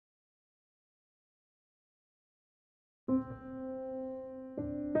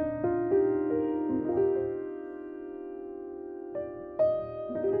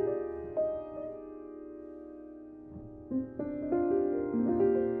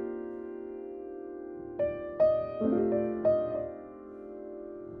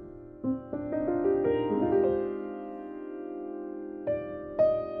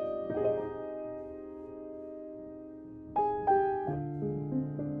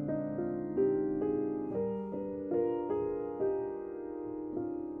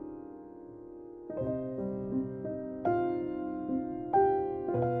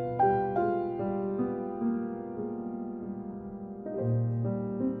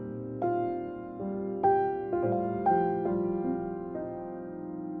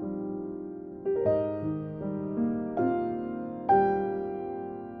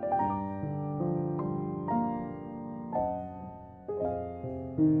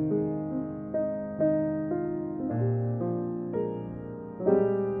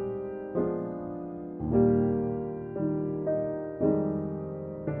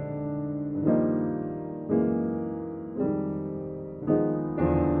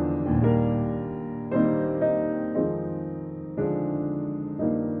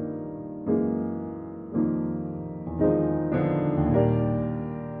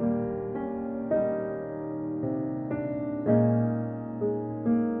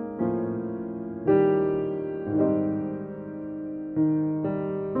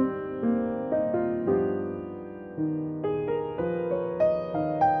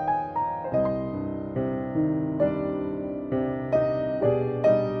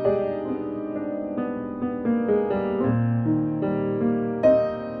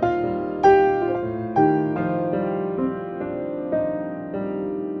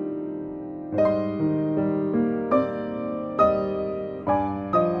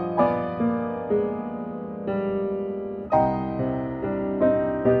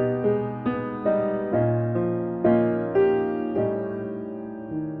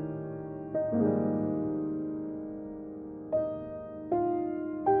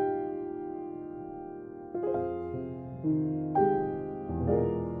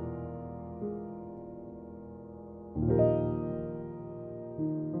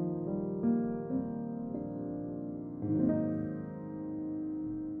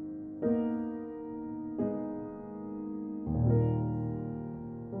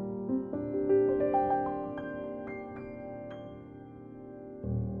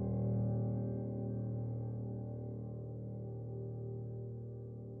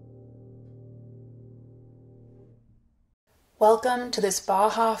Welcome to this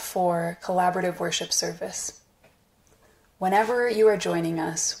Baja 4 collaborative worship service. Whenever you are joining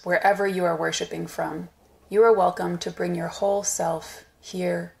us, wherever you are worshiping from, you are welcome to bring your whole self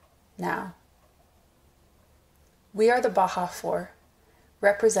here, now. We are the Baja 4,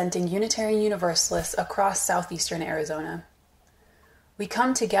 representing Unitarian Universalists across southeastern Arizona. We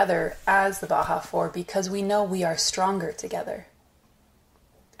come together as the Baja 4 because we know we are stronger together.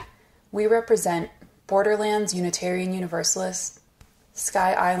 We represent Borderlands Unitarian Universalist,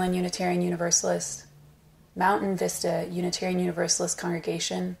 Sky Island Unitarian Universalist, Mountain Vista Unitarian Universalist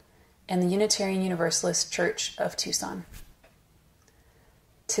Congregation, and the Unitarian Universalist Church of Tucson.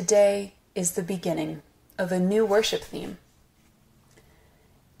 Today is the beginning of a new worship theme.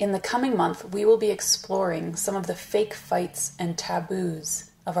 In the coming month, we will be exploring some of the fake fights and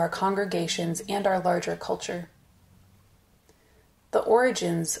taboos of our congregations and our larger culture. The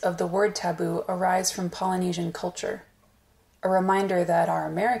origins of the word taboo arise from Polynesian culture, a reminder that our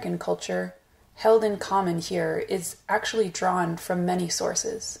American culture, held in common here, is actually drawn from many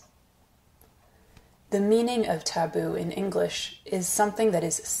sources. The meaning of taboo in English is something that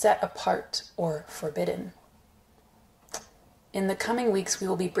is set apart or forbidden. In the coming weeks, we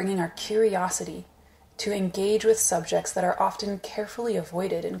will be bringing our curiosity to engage with subjects that are often carefully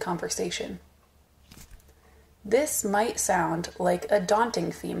avoided in conversation. This might sound like a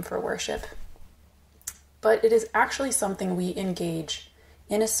daunting theme for worship, but it is actually something we engage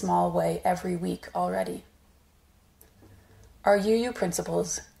in a small way every week already. Our UU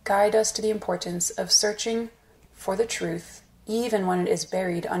principles guide us to the importance of searching for the truth, even when it is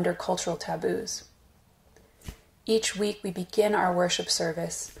buried under cultural taboos. Each week we begin our worship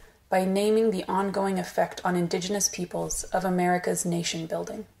service by naming the ongoing effect on Indigenous peoples of America's nation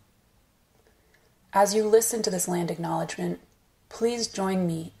building. As you listen to this land acknowledgement, please join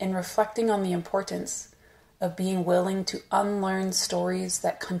me in reflecting on the importance of being willing to unlearn stories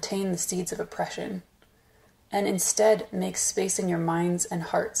that contain the seeds of oppression, and instead make space in your minds and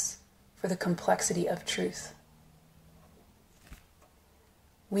hearts for the complexity of truth.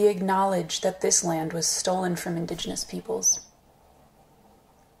 We acknowledge that this land was stolen from Indigenous peoples.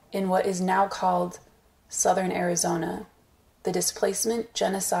 In what is now called Southern Arizona, the displacement,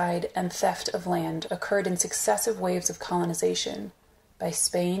 genocide, and theft of land occurred in successive waves of colonization by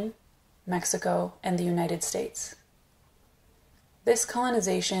Spain, Mexico, and the United States. This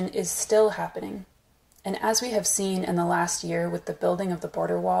colonization is still happening, and as we have seen in the last year with the building of the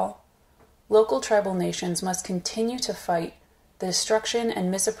border wall, local tribal nations must continue to fight the destruction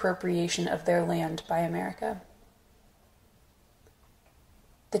and misappropriation of their land by America.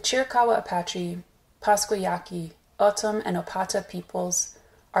 The Chiricahua Apache, Pasquayaqui, O'odham, and Opata peoples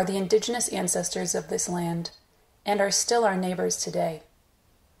are the indigenous ancestors of this land and are still our neighbors today.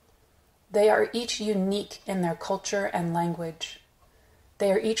 They are each unique in their culture and language.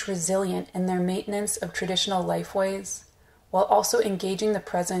 They are each resilient in their maintenance of traditional lifeways, while also engaging the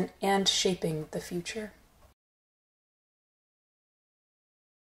present and shaping the future.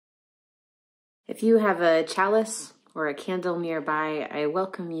 If you have a chalice or a candle nearby, I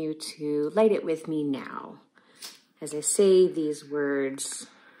welcome you to light it with me now, as I say these words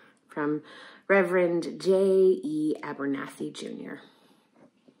from Reverend J.E. Abernathy, Jr.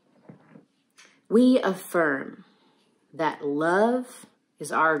 We affirm that love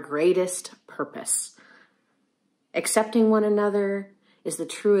is our greatest purpose. Accepting one another is the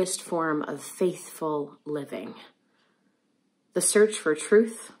truest form of faithful living. The search for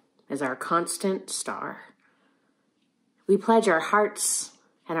truth is our constant star. We pledge our hearts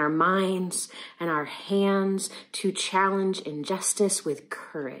and our minds and our hands to challenge injustice with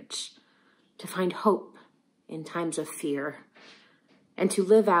courage, to find hope in times of fear, and to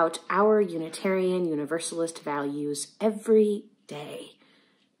live out our Unitarian Universalist values every day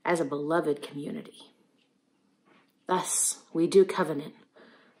as a beloved community. Thus, we do covenant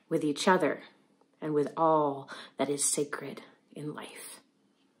with each other and with all that is sacred in life.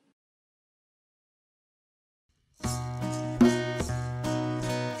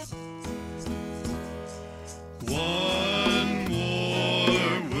 One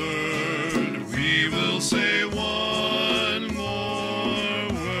more word, we will say one more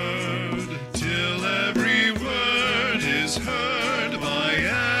word, till every word is heard by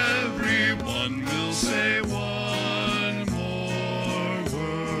everyone. We'll say one more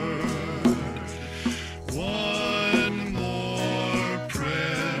word, one more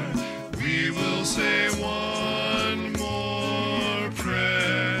prayer, we will say one more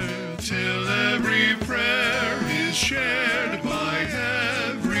prayer, till every prayer shared by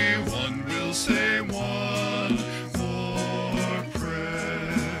everyone. We'll say one more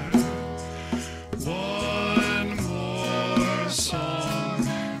prayer, one more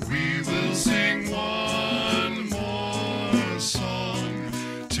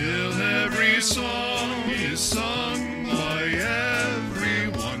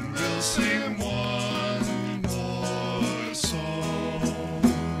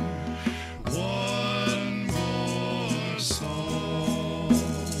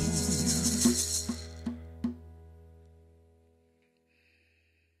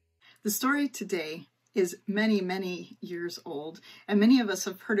The story today is many, many years old, and many of us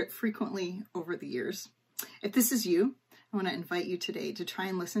have heard it frequently over the years. If this is you, I want to invite you today to try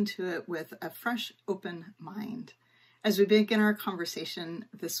and listen to it with a fresh, open mind as we begin our conversation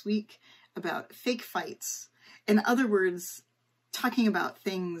this week about fake fights. In other words, talking about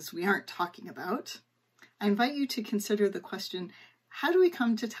things we aren't talking about. I invite you to consider the question, how do we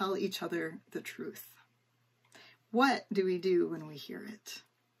come to tell each other the truth? What do we do when we hear it?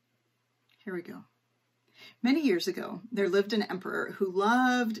 Here we go. Many years ago, there lived an emperor who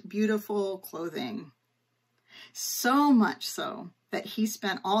loved beautiful clothing. So much so that he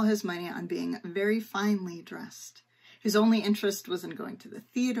spent all his money on being very finely dressed. His only interest was in going to the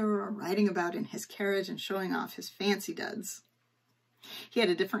theater or riding about in his carriage and showing off his fancy duds. He had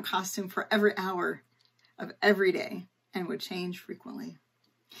a different costume for every hour of every day and would change frequently.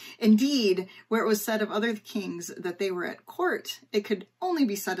 Indeed, where it was said of other kings that they were at court, it could only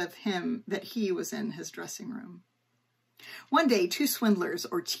be said of him that he was in his dressing room. One day, two swindlers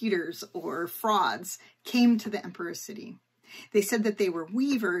or cheaters or frauds came to the emperor's city. They said that they were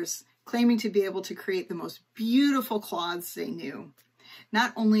weavers, claiming to be able to create the most beautiful cloths they knew.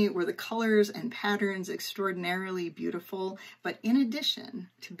 Not only were the colors and patterns extraordinarily beautiful, but in addition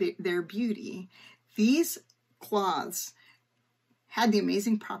to their beauty, these cloths had the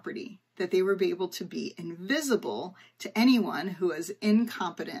amazing property that they were able to be invisible to anyone who was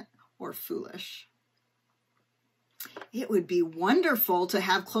incompetent or foolish. It would be wonderful to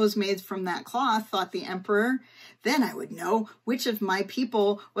have clothes made from that cloth, thought the emperor. Then I would know which of my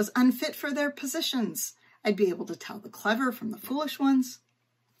people was unfit for their positions. I'd be able to tell the clever from the foolish ones.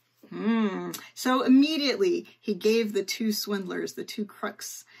 So immediately he gave the two swindlers, the two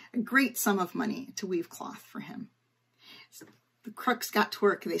crooks, a great sum of money to weave cloth for him. So the crooks got to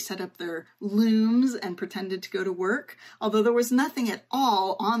work. They set up their looms and pretended to go to work, although there was nothing at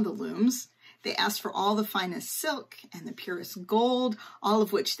all on the looms. They asked for all the finest silk and the purest gold, all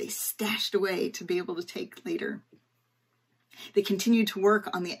of which they stashed away to be able to take later. They continued to work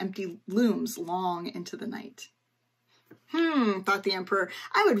on the empty looms long into the night. Thought the emperor,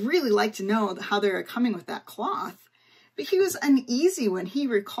 I would really like to know how they were coming with that cloth. But he was uneasy when he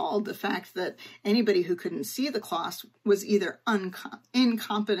recalled the fact that anybody who couldn't see the cloth was either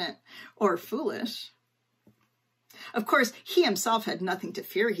incompetent or foolish. Of course, he himself had nothing to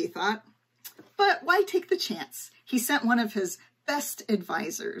fear, he thought. But why take the chance? He sent one of his best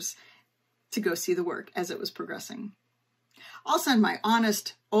advisors to go see the work as it was progressing. I'll send my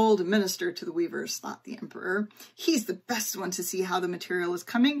honest old minister to the weavers, thought the emperor. He's the best one to see how the material is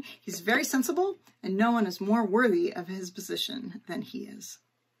coming. He's very sensible, and no one is more worthy of his position than he is.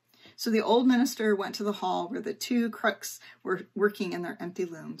 So the old minister went to the hall where the two crooks were working in their empty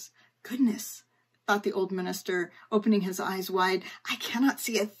looms. Goodness, thought the old minister, opening his eyes wide, I cannot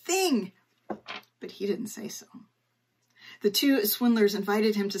see a thing. But he didn't say so. The two swindlers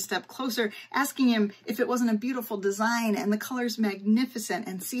invited him to step closer, asking him if it wasn't a beautiful design and the colors magnificent,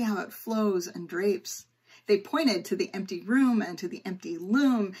 and see how it flows and drapes. They pointed to the empty room and to the empty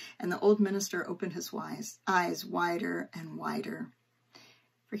loom, and the old minister opened his eyes wider and wider,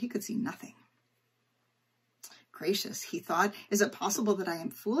 for he could see nothing. Gracious, he thought, is it possible that I am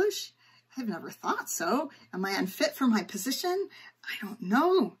foolish? I've never thought so. Am I unfit for my position? I don't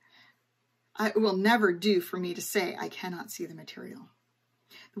know. It will never do for me to say I cannot see the material.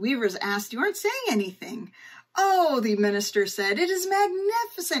 The weavers asked, you aren't saying anything. Oh, the minister said, it is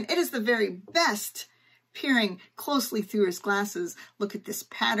magnificent. It is the very best. Peering closely through his glasses, look at this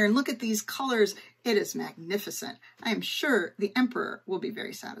pattern, look at these colors. It is magnificent. I am sure the emperor will be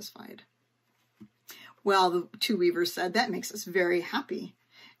very satisfied. Well, the two weavers said, that makes us very happy.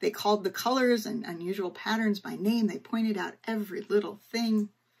 They called the colors and unusual patterns by name. They pointed out every little thing.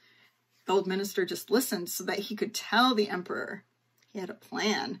 The old minister just listened so that he could tell the emperor. He had a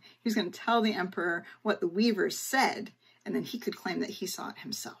plan. He was going to tell the emperor what the weavers said, and then he could claim that he saw it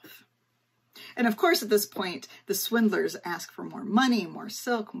himself. And of course, at this point, the swindlers asked for more money, more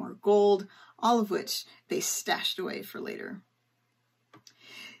silk, more gold, all of which they stashed away for later.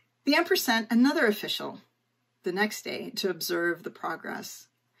 The emperor sent another official the next day to observe the progress.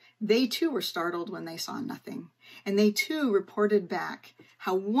 They too were startled when they saw nothing, and they too reported back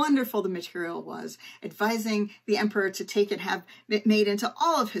how wonderful the material was, advising the emperor to take it, have it made into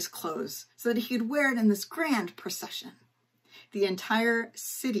all of his clothes so that he could wear it in this grand procession. The entire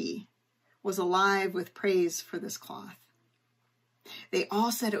city was alive with praise for this cloth. They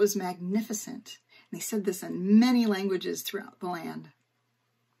all said it was magnificent, and they said this in many languages throughout the land.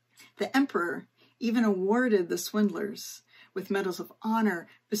 The emperor even awarded the swindlers with medals of honor,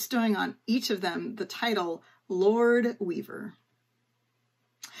 bestowing on each of them the title Lord Weaver.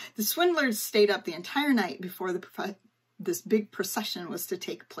 The swindlers stayed up the entire night before this big procession was to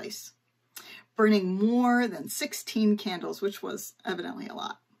take place, burning more than 16 candles, which was evidently a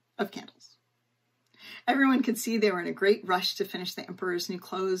lot of candles. Everyone could see they were in a great rush to finish the emperor's new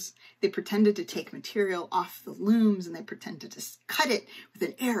clothes. They pretended to take material off the looms, and they pretended to cut it with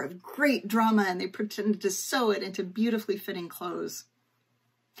an air of great drama, and they pretended to sew it into beautifully fitting clothes.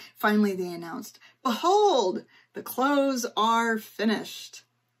 Finally, they announced, "Behold, the clothes are finished."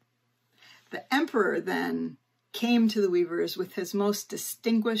 The emperor then came to the weavers with his most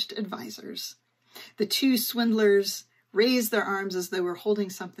distinguished advisors. The two swindlers raised their arms as they were holding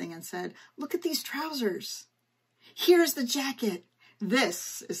something and said, "Look at these trousers. Here's the jacket.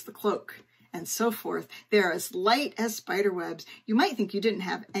 This is the cloak," and so forth. They are as light as spider webs. You might think you didn't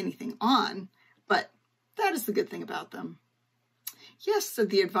have anything on, but that is the good thing about them. "Yes," said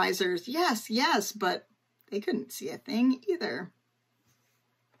the advisors. "Yes, yes," but they couldn't see a thing either.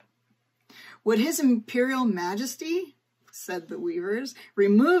 "Would His Imperial Majesty," said the weavers,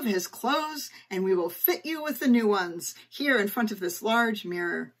 "remove his clothes, and we will fit you with the new ones here in front of this large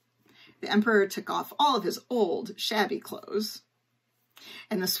mirror." The emperor took off all of his old, shabby clothes,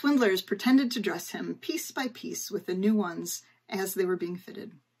 and the swindlers pretended to dress him piece by piece with the new ones as they were being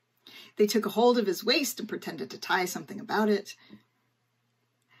fitted. They took a hold of his waist and pretended to tie something about it.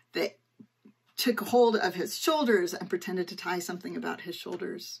 They took a hold of his shoulders and pretended to tie something about his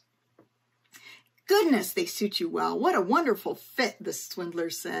shoulders. "Goodness, they suit you well. What a wonderful fit," the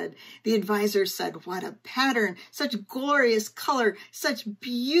swindlers said. The advisors said, "What a pattern, such glorious color, such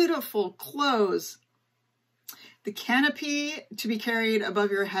beautiful clothes." "The canopy to be carried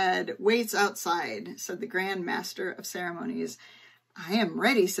above your head waits outside," said the Grand Master of Ceremonies. "I am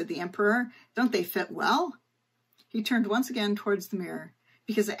ready," said the emperor. "Don't they fit well?" He turned once again towards the mirror,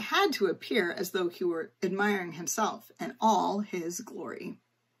 because it had to appear as though he were admiring himself and all his glory.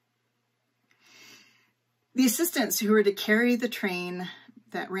 The assistants who were to carry the train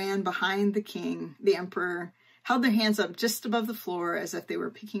that ran behind the emperor, held their hands up just above the floor as if they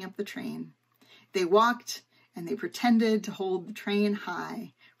were picking up the train. They walked and they pretended to hold the train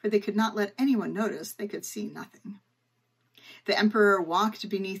high, for they could not let anyone notice they could see nothing. The emperor walked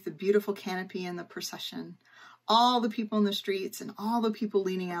beneath the beautiful canopy in the procession. All the people in the streets and all the people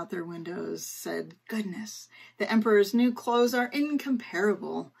leaning out their windows said, "Goodness, the emperor's new clothes are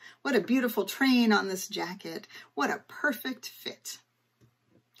incomparable. What a beautiful train on this jacket. What a perfect fit."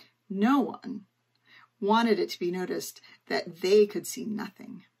 No one wanted it to be noticed that they could see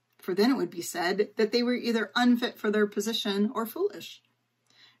nothing, for then it would be said that they were either unfit for their position or foolish.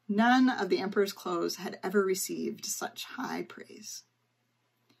 None of the emperor's clothes had ever received such high praise.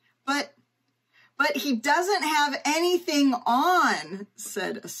 But he doesn't have anything on,"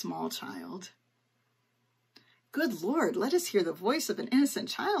 said a small child. "Good Lord, let us hear the voice of an innocent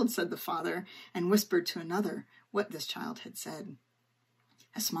child," said the father, and whispered to another what this child had said.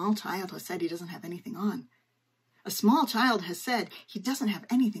 "A small child has said he doesn't have anything on. A small child has said he doesn't have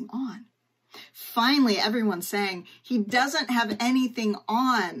anything on." Finally, everyone sang, "He doesn't have anything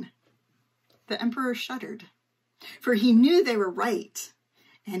on." The emperor shuddered, for he knew they were right,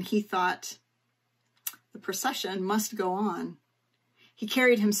 and he thought, the procession must go on. He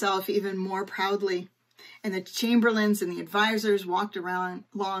carried himself even more proudly, and the chamberlains and the advisors walked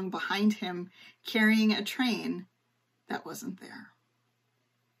along behind him, carrying a train that wasn't there.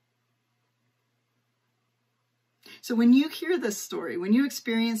 So when you hear this story, when you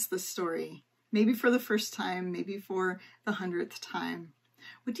experience this story, maybe for the first time, maybe for the 100th time,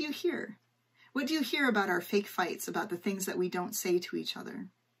 what do you hear? What do you hear about our fake fights, about the things that we don't say to each other?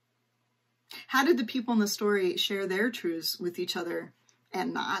 How did the people in the story share their truths with each other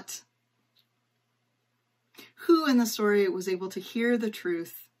and not? Who in the story was able to hear the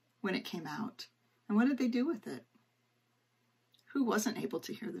truth when it came out? And what did they do with it? Who wasn't able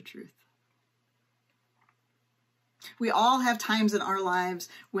to hear the truth? We all have times in our lives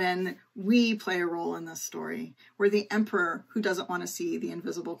when we play a role in this story. We're the emperor who doesn't want to see the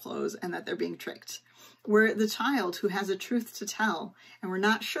invisible clothes and that they're being tricked. We're the child who has a truth to tell, and we're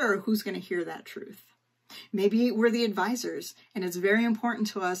not sure who's going to hear that truth. Maybe we're the advisors, and it's very important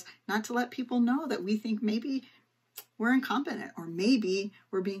to us not to let people know that we think maybe we're incompetent, or maybe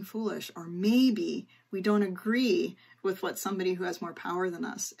we're being foolish, or maybe we don't agree with what somebody who has more power than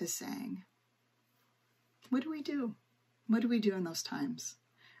us is saying. What do we do? What do we do in those times?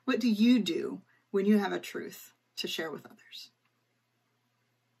 What do you do when you have a truth to share with others?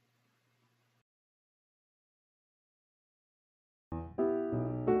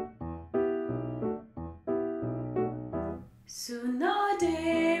 Soon the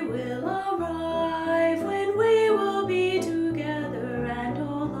day will arrive when we will be together and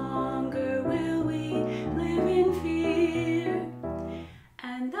all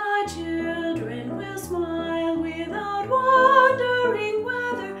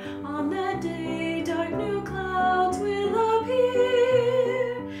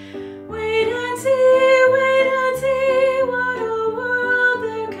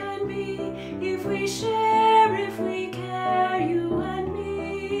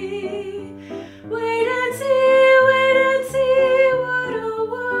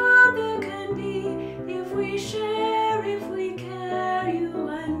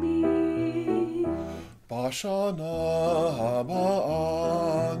בשנה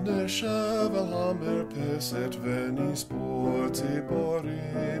הבאה נשב על המרפסת ונספור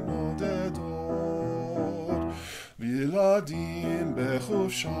ציפורים נודדות. וילדים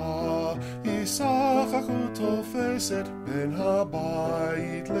בחופשה ישחקו תופסת בין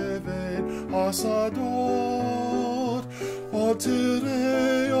הבית לבין השדות. עוד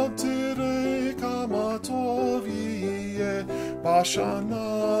תראה כמה טוב יהיה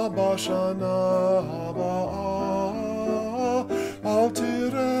בשנה הבאה. עוד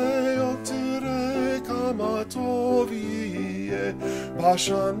תראה כמה טוב יהיה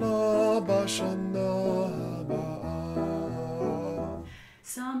בשנה הבאה.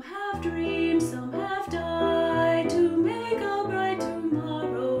 Some have dreamed, some have died to make a bright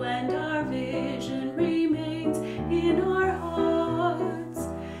tomorrow, and our vision remains in our hearts.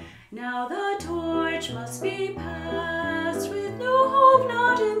 Now the torch must be passed with new hope,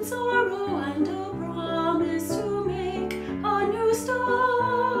 not in sorrow, and a promise to make a new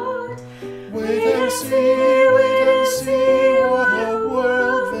start. Wait and see what a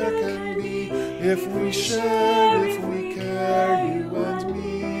world there can be if we share, if we care, you and me.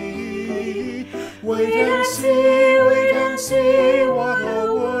 Wait and see what a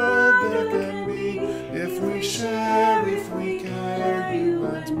world there can be if we share, if we care, you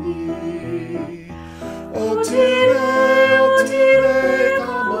and me. Oh, tire,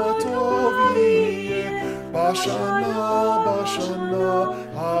 kama tov yeh bashana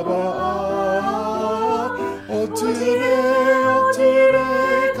הבאה. Oh, tire,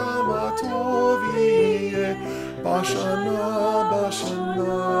 kama tov yeh bashana הבאה.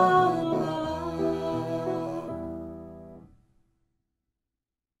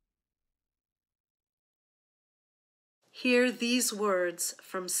 Hear these words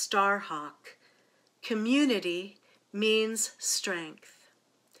from Starhawk. Community means strength.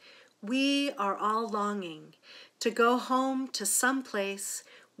 We are all longing to go home to some place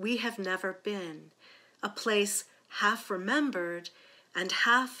we have never been, a place half remembered and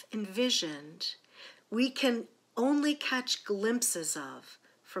half envisioned. We can only catch glimpses of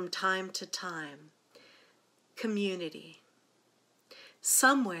from time to time. Community.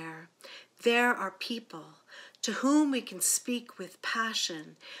 Somewhere there are people to whom we can speak with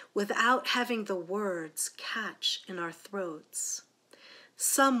passion without having the words catch in our throats.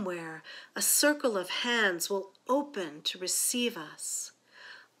 Somewhere a circle of hands will open to receive us.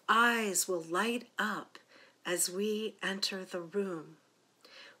 Eyes will light up as we enter the room.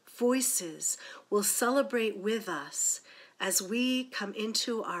 Voices will celebrate with us as we come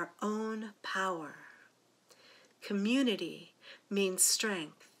into our own power. Community means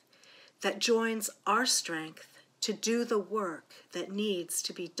strength that joins our strength to do the work that needs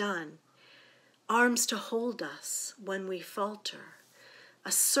to be done. Arms to hold us when we falter.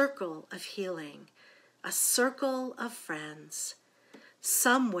 A circle of healing, a circle of friends.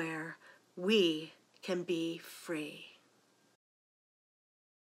 Somewhere we can be free.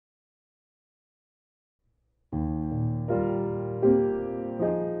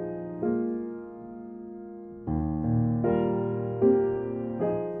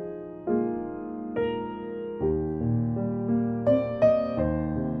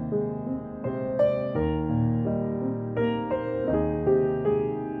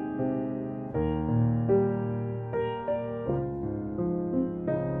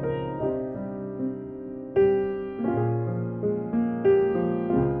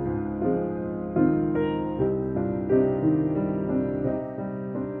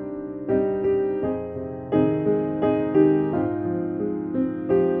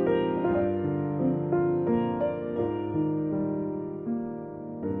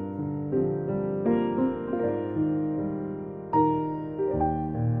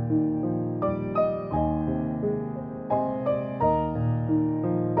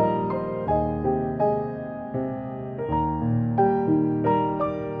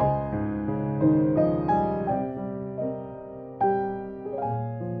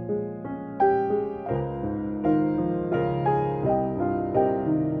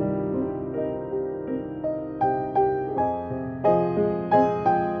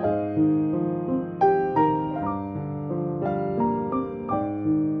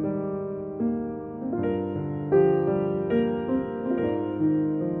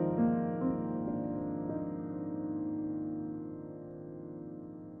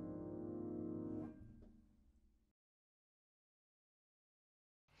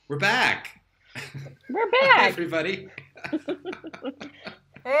 We're back. We're Hi, back. everybody.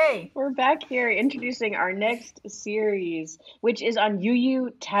 Hey! We're back here introducing our next series, which is on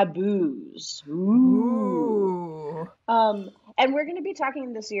UU taboos. Ooh. And we're going to be talking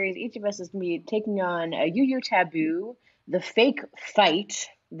in this series, each of us is going to be taking on a UU taboo, the fake fight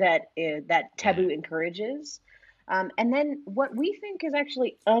that taboo encourages. And then what we think is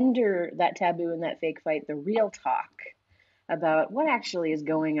actually under that taboo and that fake fight, the real talk about what actually is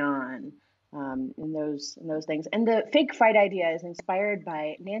going on in those things. And the fake fight idea is inspired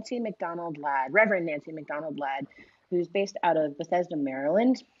by Nancy McDonald Ladd, Reverend Nancy McDonald Ladd, who's based out of Bethesda,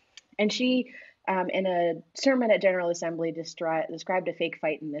 Maryland. And she, in a sermon at General Assembly, described a fake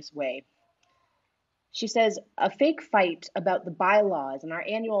fight in this way. She says, a fake fight about the bylaws in our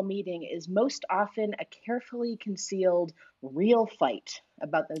annual meeting is most often a carefully concealed real fight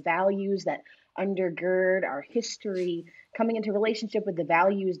about the values that undergird our history, coming into relationship with the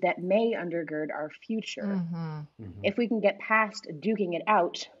values that may undergird our future. If we can get past duking it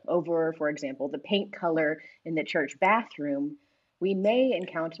out over, for example, the paint color in the church bathroom, we may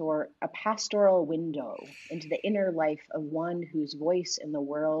encounter a pastoral window into the inner life of one whose voice in the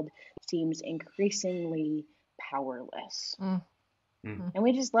world seems increasingly powerless. And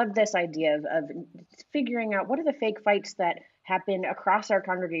we just love this idea of figuring out what are the fake fights that happen across our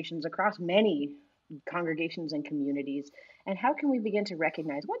congregations, across many congregations and communities, and how can we begin to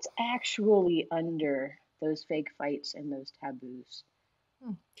recognize what's actually under those fake fights and those taboos?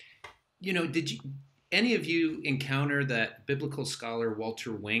 Did any of you encounter that biblical scholar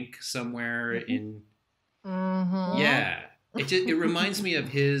Walter Wink somewhere in? Yeah, it reminds me of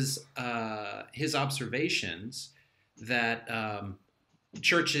his observations that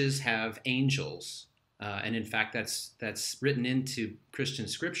churches have angels, and in fact that's written into Christian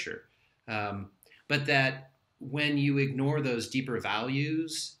scripture, but that when you ignore those deeper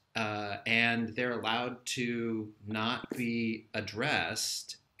values and they're allowed to not be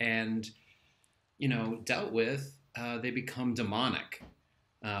addressed and dealt with, they become demonic.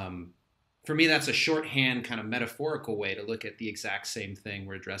 For me, that's a shorthand kind of metaphorical way to look at the exact same thing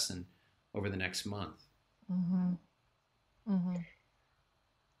we're addressing over the next month.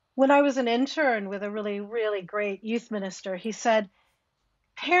 When I was an intern with a really, really great youth minister, he said,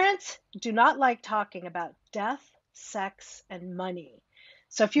 parents do not like talking about death, sex, and money.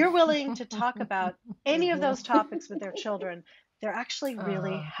 So if you're willing to talk about any of those topics with their children, they're actually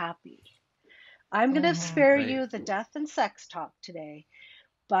really happy. I'm going to spare you the death and sex talk today,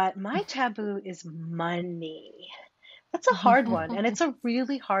 but my taboo is money. That's a hard one, and it's a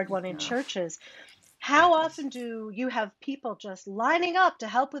really hard one in churches. How often do you have people just lining up to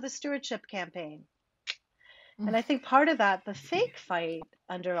help with a stewardship campaign? And I think part of that, the fake fight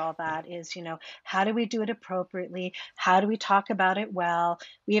under all that is, how do we do it appropriately? How do we talk about it well?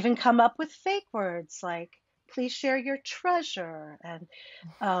 We even come up with fake words like, please share your treasure.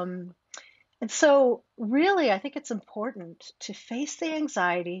 And so really, I think it's important to face the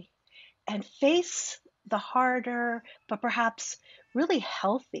anxiety and face the harder, but perhaps really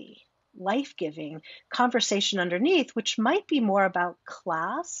healthy, life-giving conversation underneath, which might be more about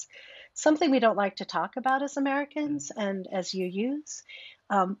class, something we don't like to talk about as Americans and as UUs.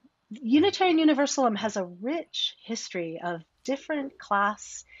 Unitarian Universalism has a rich history of different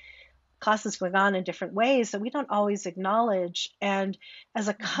classes going on in different ways that we don't always acknowledge. And as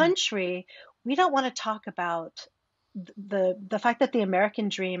a country, we don't want to talk about the fact that the American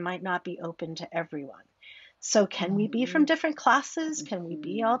dream might not be open to everyone. So can we be from different classes? Can we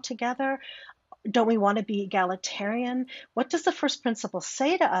be all together? Don't we want to be egalitarian? What does the first principle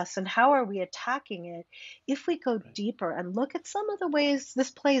say to us, and how are we attacking it if we go deeper and look at some of the ways this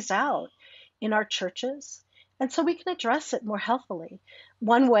plays out in our churches? And so we can address it more healthily.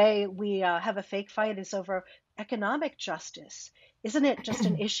 One way we have a fake fight is over economic justice. Isn't it just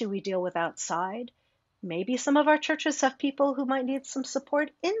an issue we deal with outside? Maybe some of our churches have people who might need some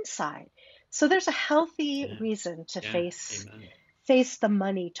support inside. So there's a healthy reason to face the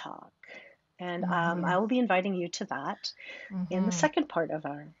money talk. And I will be inviting you to that in the second part of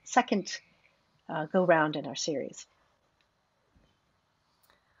our second go round in our series.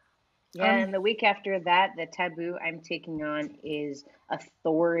 Yeah, and the week after that, the taboo I'm taking on is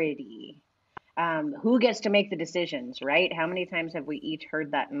authority. Who gets to make the decisions, right? How many times have we each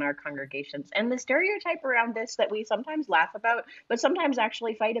heard that in our congregations? And the stereotype around this that we sometimes laugh about, but sometimes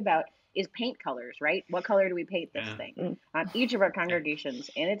actually fight about, is paint colors, right? What color do we paint this thing? Each of our congregations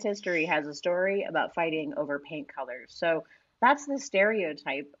in its history has a story about fighting over paint colors. So that's the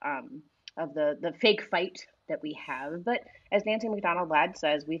stereotype of the fake fight that we have. But as Nancy McDonald Ladd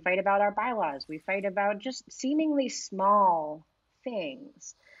says, we fight about our bylaws. We fight about just seemingly small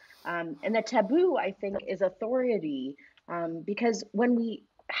things. And the taboo, I think, is authority, because when we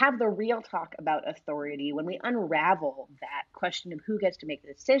have the real talk about authority, when we unravel that question of who gets to make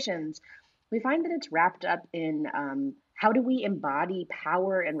the decisions, we find that it's wrapped up in How do we embody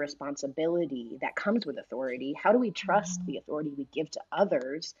power and responsibility that comes with authority? How do we trust the authority we give to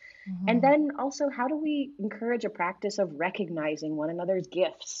others? And then also, how do we encourage a practice of recognizing one another's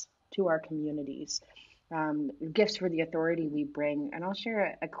gifts to our communities? Gifts for the authority we bring. And I'll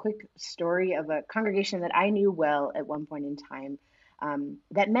share a quick story of a congregation that I knew well at one point in time,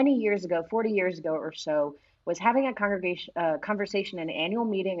 that many years ago, 40 years ago or so, was having a conversation, an annual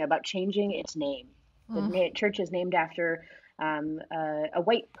meeting about changing its name. The church is named after a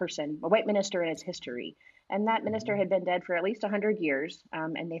white person, a white minister in its history. And that minister had been dead for at least 100 years.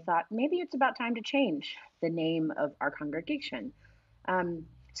 And they thought maybe it's about time to change the name of our congregation.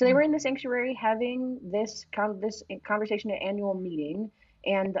 So they were in the sanctuary having this conversation at annual meeting.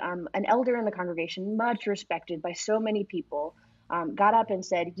 And an elder in the congregation, much respected by so many people, got up and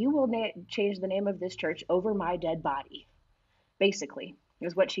said, "You will change the name of this church over my dead body," basically,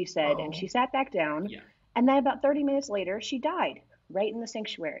 is what she said. And she sat back down. Yeah. And then about 30 minutes later, she died right in the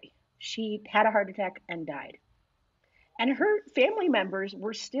sanctuary. She had a heart attack and died. And her family members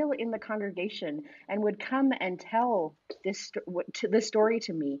were still in the congregation and would come and tell this story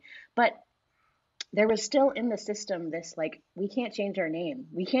to me. But there was still in the system this, like, we can't change our name.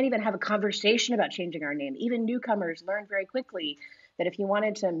 We can't even have a conversation about changing our name. Even newcomers learned very quickly that if you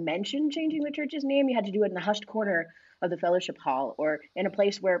wanted to mention changing the church's name, you had to do it in the hushed corner of the fellowship hall or in a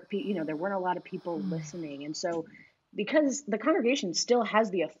place where, there weren't a lot of people listening. And so because the congregation still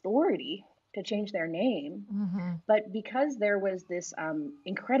has the authority to change their name, but because there was this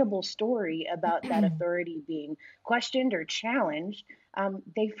incredible story about that authority being questioned or challenged,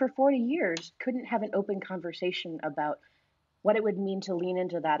 they for 40 years couldn't have an open conversation about what it would mean to lean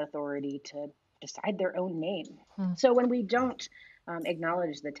into that authority to decide their own name. So when we don't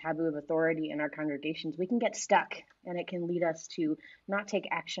acknowledge the taboo of authority in our congregations, we can get stuck, and it can lead us to not take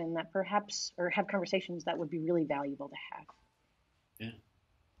action that perhaps, or have conversations that would be really valuable to have. Yeah.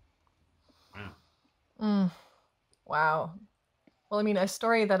 Wow. Wow. Well, I mean, a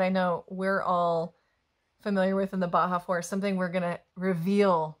story that I know we're all familiar with in the Baja Forest, something we're going to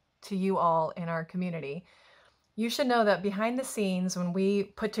reveal to you all in our community. You should know that behind the scenes, when we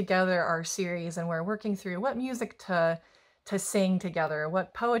put together our series and we're working through what music to sing together,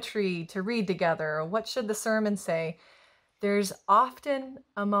 what poetry to read together, what should the sermon say, there's often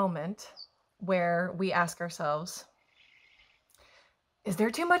a moment where we ask ourselves, is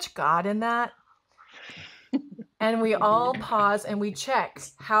there too much God in that? And we all pause and we check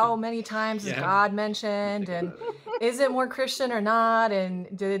how many times is God mentioned, and is it more Christian or not, and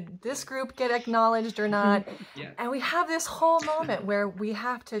did this group get acknowledged or not? And we have this whole moment where we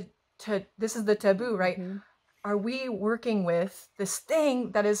have to this is the taboo, right? Are we working with this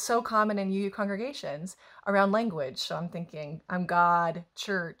thing that is so common in UU congregations around language? So I'm thinking, I'm God,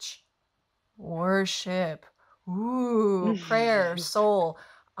 church, worship, prayer, soul,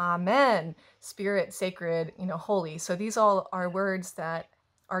 amen, spirit, sacred, holy. So these all are words that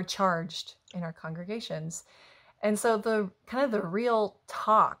are charged in our congregations. And so the kind of the real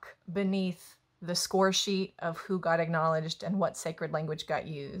talk beneath the score sheet of who got acknowledged and what sacred language got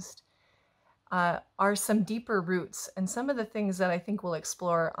used are some deeper roots. And some of the things that I think we'll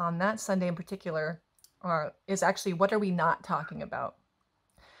explore on that Sunday in particular is actually, what are we not talking about?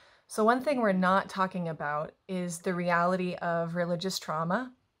 So one thing we're not talking about is the reality of religious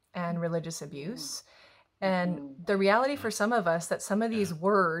trauma and religious abuse. And the reality for some of us that some of these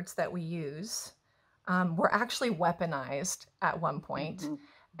words that we use were actually weaponized at one point,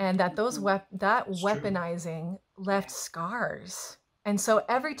 and that that weaponizing left scars. And so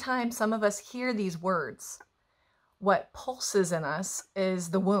every time some of us hear these words, what pulses in us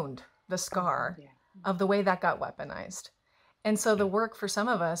is the wound, the scar of the way that got weaponized. And so the work for some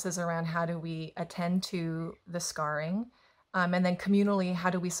of us is around how do we attend to the scarring, and then communally,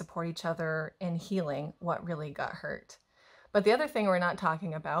 how do we support each other in healing what really got hurt? But the other thing we're not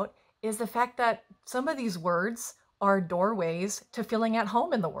talking about is the fact that some of these words are doorways to feeling at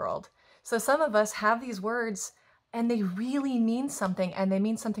home in the world. So some of us have these words and they really mean something, and they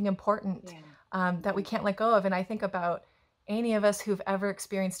mean something important that we can't let go of. And I think about any of us who've ever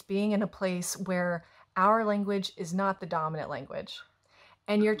experienced being in a place where our language is not the dominant language.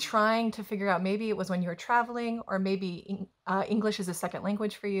 And you're trying to figure out, maybe it was when you were traveling, or maybe English is a second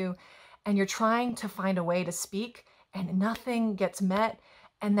language for you, and you're trying to find a way to speak and nothing gets met.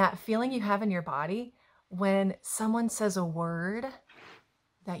 And that feeling you have in your body when someone says a word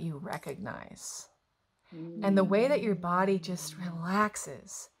that you recognize. And the way that your body just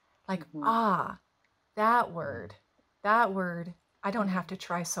relaxes, like, that word, I don't have to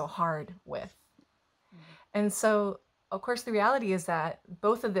try so hard with. And so, of course, the reality is that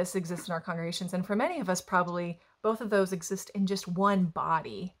both of this exists in our congregations. And for many of us, probably both of those exist in just one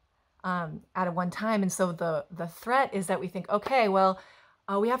body at one time. And so the threat is that we think, okay, well,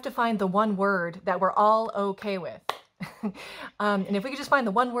 we have to find the one word that we're all okay with. And if we could just find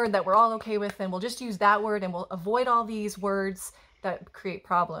the one word that we're all okay with, then we'll just use that word and we'll avoid all these words that create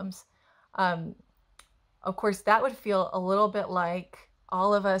problems. Of course, that would feel a little bit like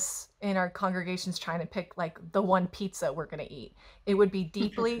all of us in our congregations trying to pick like the one pizza we're going to eat. It would be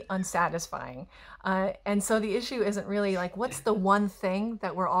deeply unsatisfying. And so the issue isn't really like, what's the one thing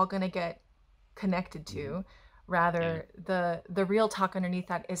that we're all going to get connected to? Rather, the real talk underneath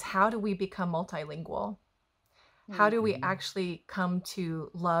that is, how do we become multilingual? How do we actually come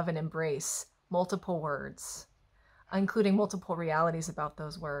to love and embrace multiple words, including multiple realities about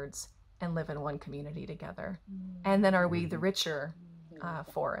those words, and live in one community together? And then are we the richer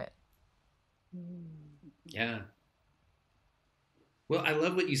for it? Yeah. Well, I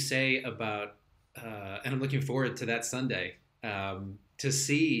love what you say about, and I'm looking forward to that Sunday, to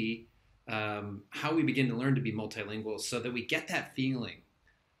see how we begin to learn to be multilingual so that we get that feeling.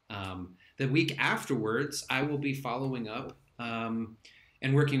 The week afterwards, I will be following up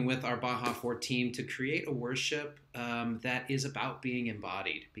and working with our Baja 4 team to create a worship that is about being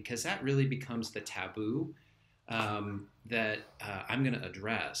embodied, because that really becomes the taboo that I'm going to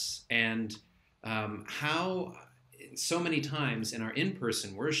address. And how so many times in our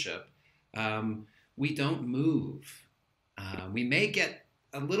in-person worship, we don't move. We may get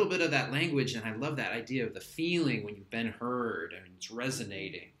a little bit of that language, and I love that idea of the feeling when you've been heard and it's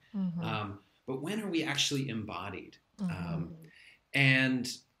resonating. But when are we actually embodied? And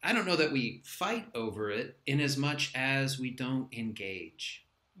I don't know that we fight over it in as much as we don't engage.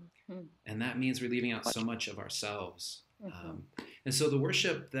 And that means we're leaving out so much of ourselves. And so the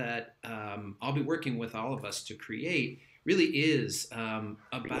worship that I'll be working with all of us to create really is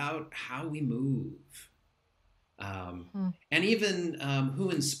about how we move. And even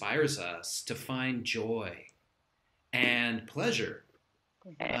who inspires us to find joy and pleasure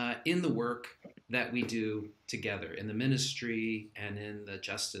in the work that we do together, in the ministry and in the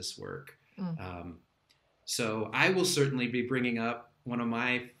justice work. So I will certainly be bringing up one of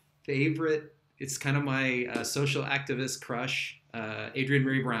my favorite, it's kind of my social activist crush, Adrienne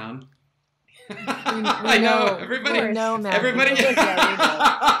Marie Brown. I know, everybody. We know, Matthew. Everybody.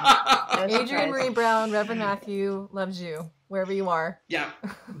 Adrienne Marie Brown, Reverend Matthew loves you wherever you are. Yeah,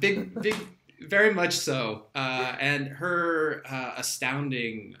 big, very much so. And her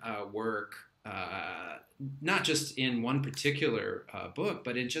astounding work, not just in one particular book,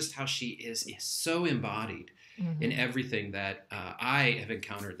 but in just how she is so embodied in everything that I have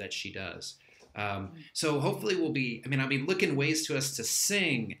encountered that she does. So hopefully I'll be looking ways to us to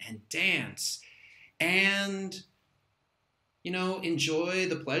sing and dance and, enjoy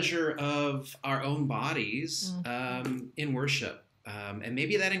the pleasure of our own bodies in worship. And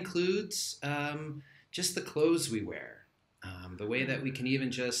maybe that includes just the clothes we wear, the way that we can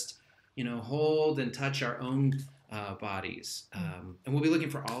even just, hold and touch our own bodies. And we'll be looking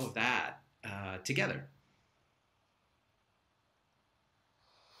for all of that together.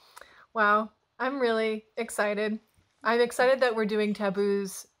 Wow, I'm really excited. I'm excited that we're doing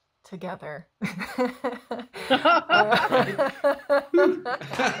taboos together. But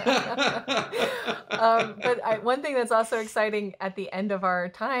one thing that's also exciting at the end of our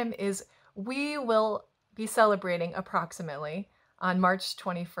time is we will be celebrating approximately on March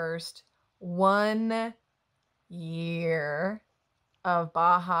 21st, 1 year of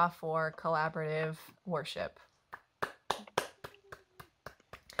Baja 4 collaborative worship.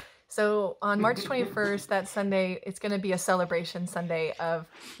 So on March 21st, that Sunday, it's going to be a celebration Sunday of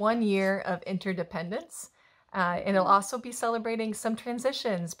 1 year of interdependence. And it'll also be celebrating some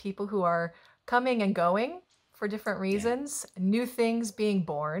transitions, people who are coming and going for different reasons, new things being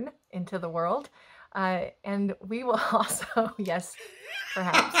born into the world. And we will also, yes,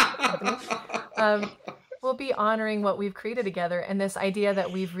 perhaps, we'll be honoring what we've created together and this idea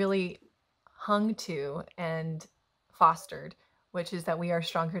that we've really hung to and fostered, which is that we are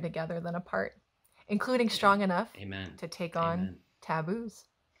stronger together than apart, including strong enough to take on taboos.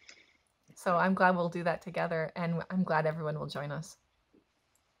 So I'm glad we'll do that together, and I'm glad everyone will join us.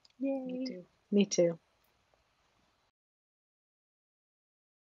 Yay. Me too.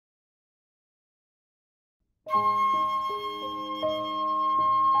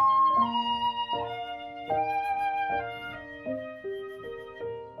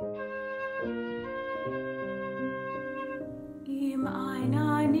 Im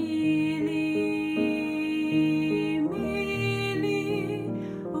einer nili mili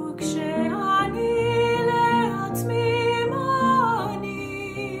uksheani leatzmi mani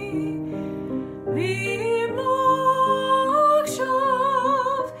v'im lo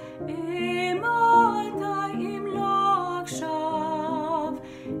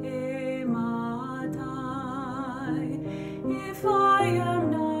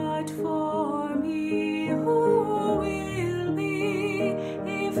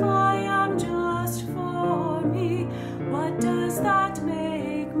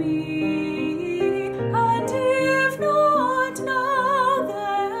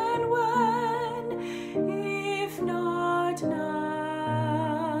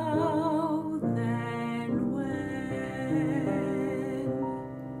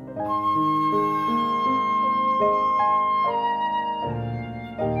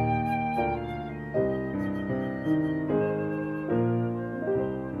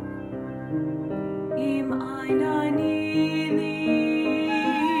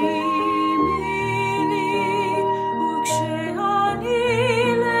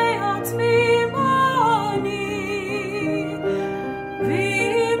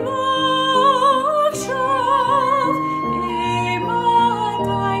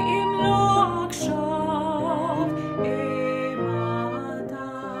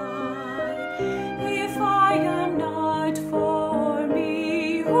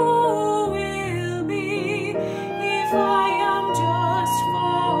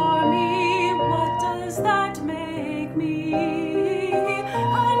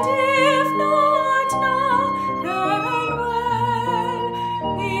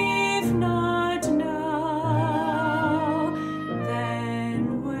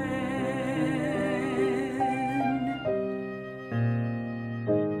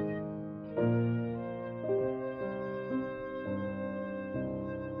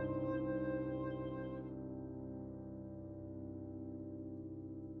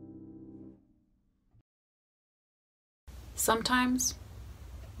Sometimes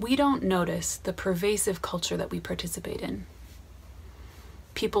we don't notice the pervasive culture that we participate in.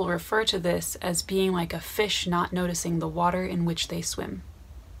 People refer to this as being like a fish not noticing the water in which they swim.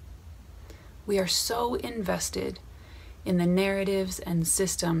 We are so invested in the narratives and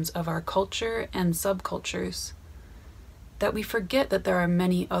systems of our culture and subcultures that we forget that there are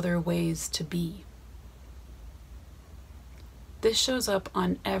many other ways to be. This shows up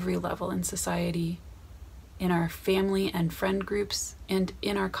on every level in society, in our family and friend groups, and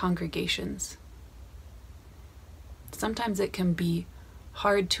in our congregations. Sometimes it can be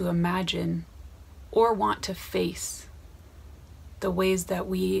hard to imagine or want to face the ways that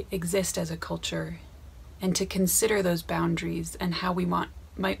we exist as a culture, and to consider those boundaries and how we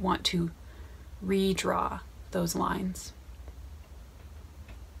might want to redraw those lines.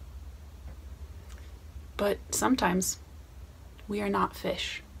 But sometimes we are not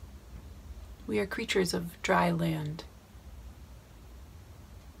fish. We are creatures of dry land.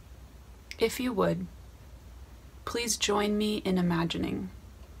 If you would, please join me in imagining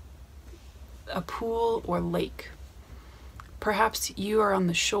a pool or lake. Perhaps you are on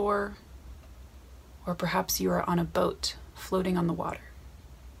the shore, or perhaps you are on a boat floating on the water.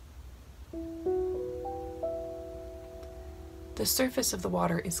 The surface of the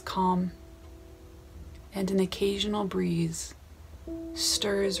water is calm, and an occasional breeze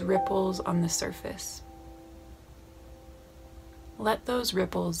stirs ripples on the surface. Let those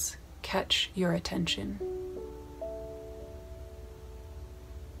ripples catch your attention.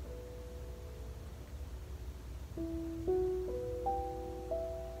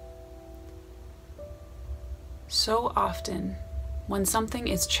 So often, when something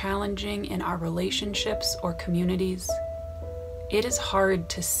is challenging in our relationships or communities, it is hard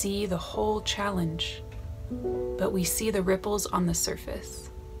to see the whole challenge, but we see the ripples on the surface.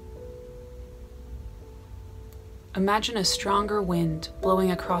 Imagine a stronger wind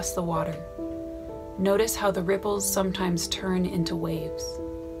blowing across the water. Notice how the ripples sometimes turn into waves.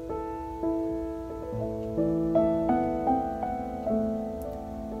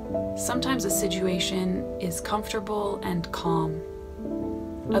 Sometimes a situation is comfortable and calm.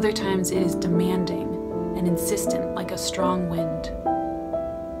 Other times it is demanding and insistent like a strong wind.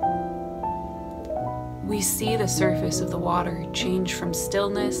 We see the surface of the water change from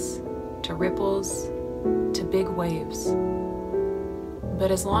stillness to ripples to big waves.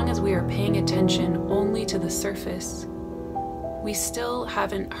 But as long as we are paying attention only to the surface, we still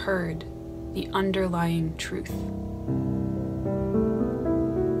haven't heard the underlying truth.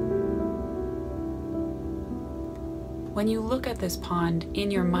 When you look at this pond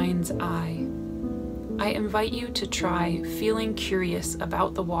in your mind's eye, I invite you to try feeling curious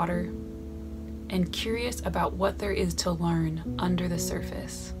about the water and curious about what there is to learn under the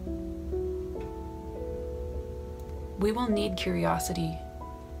surface. We will need curiosity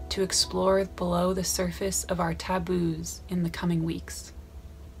to explore below the surface of our taboos in the coming weeks.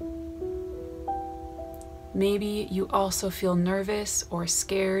 Maybe you also feel nervous or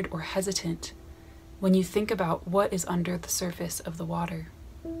scared or hesitant when you think about what is under the surface of the water.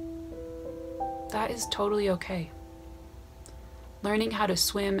 That is totally okay. Learning how to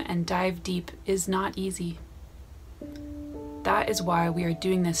swim and dive deep is not easy. That is why we are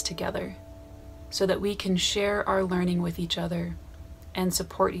doing this together, so that we can share our learning with each other and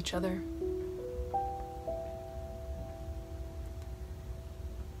support each other.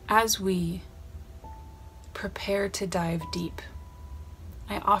 As we prepare to dive deep,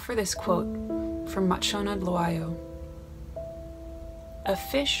 I offer this quote from Machona Loayo. A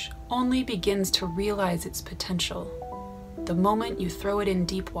fish only begins to realize its potential the moment you throw it in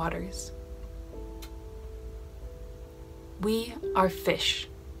deep waters. We are fish,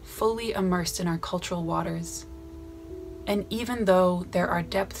 fully immersed in our cultural waters. And even though there are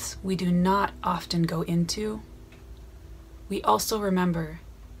depths we do not often go into, we also remember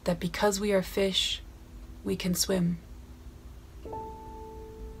that because we are fish, we can swim.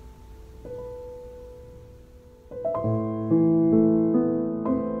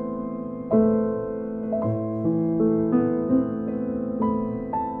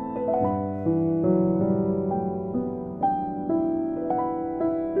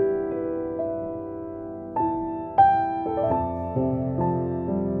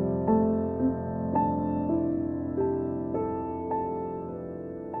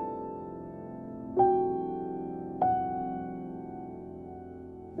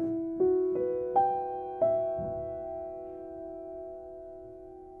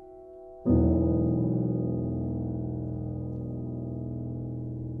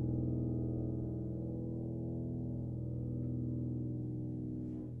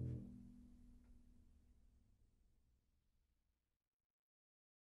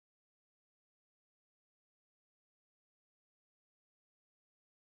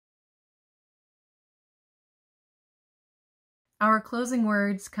 Our closing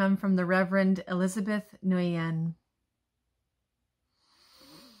words come from the Reverend Elizabeth Nguyen.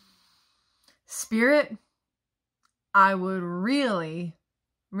 Spirit, I would really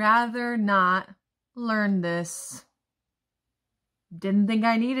rather not learn this. Didn't think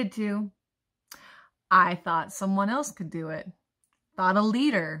I needed to. I thought someone else could do it. Thought a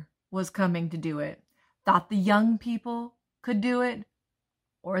leader was coming to do it. Thought the young people could do it,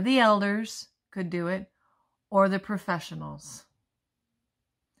 or the elders could do it, or the professionals.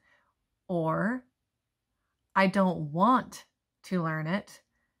 Or I don't want to learn it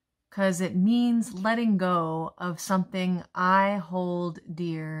because it means letting go of something I hold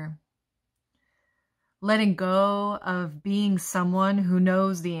dear. Letting go of being someone who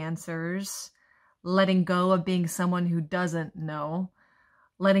knows the answers. Letting go of being someone who doesn't know.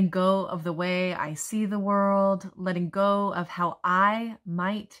 Letting go of the way I see the world. Letting go of how I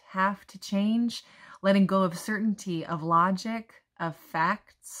might have to change. Letting go of certainty, of logic, of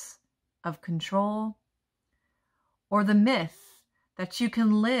facts, of control, or the myth that you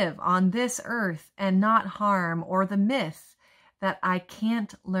can live on this earth and not harm, or the myth that I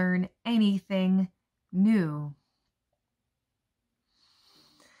can't learn anything new.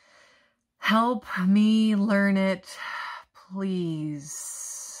 Help me learn it,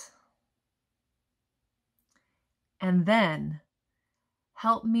 please. And then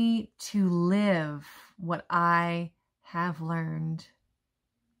help me to live what I have learned.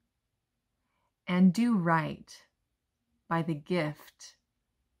 And do right by the gift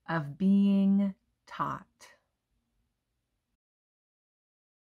of being taught.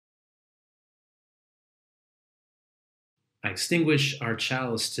 I extinguish our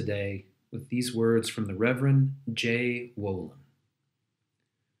chalice today with these words from the Reverend J. Wolin.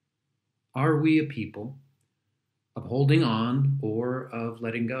 Are we a people of holding on or of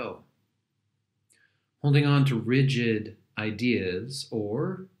letting go? Holding on to rigid ideas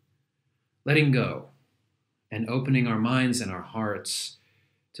or letting go and opening our minds and our hearts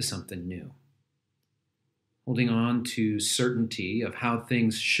to something new. Holding on to certainty of how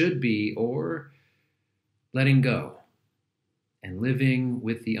things should be or letting go and living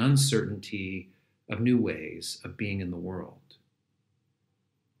with the uncertainty of new ways of being in the world.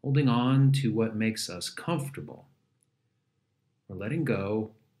 Holding on to what makes us comfortable or letting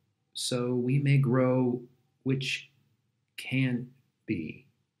go so we may grow, which can be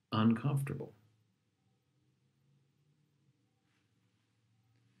uncomfortable.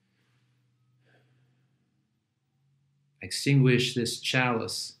 Extinguish this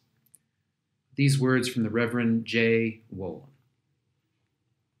chalice. These words from the Reverend J. Wolin,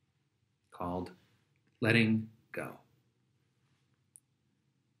 called Letting Go.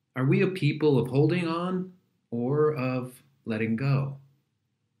 Are we a people of holding on or of letting go?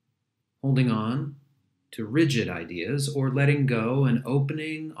 Holding on to rigid ideas or letting go and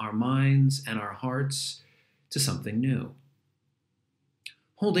opening our minds and our hearts to something new.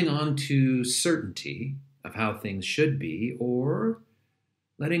 Holding on to certainty of how things should be or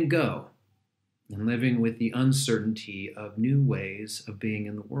letting go and living with the uncertainty of new ways of being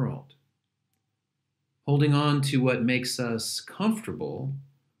in the world. Holding on to what makes us comfortable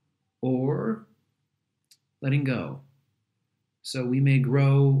or letting go so we may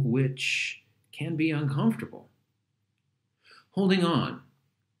grow, which can be uncomfortable. Holding on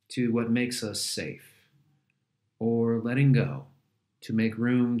to what makes us safe or letting go to make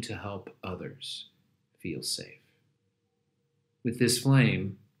room to help others feel safe. With this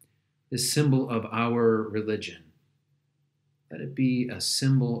flame, this symbol of our religion, let it be a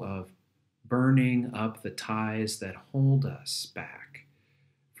symbol of burning up the ties that hold us back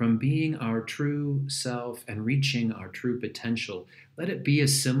from being our true self and reaching our true potential. Let it be a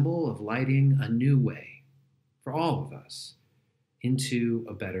symbol of lighting a new way for all of us into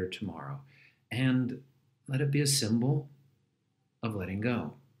a better tomorrow. And let it be a symbol of letting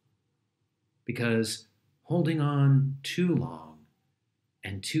go. Because holding on too long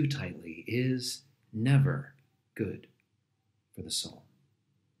and too tightly is never good for the soul.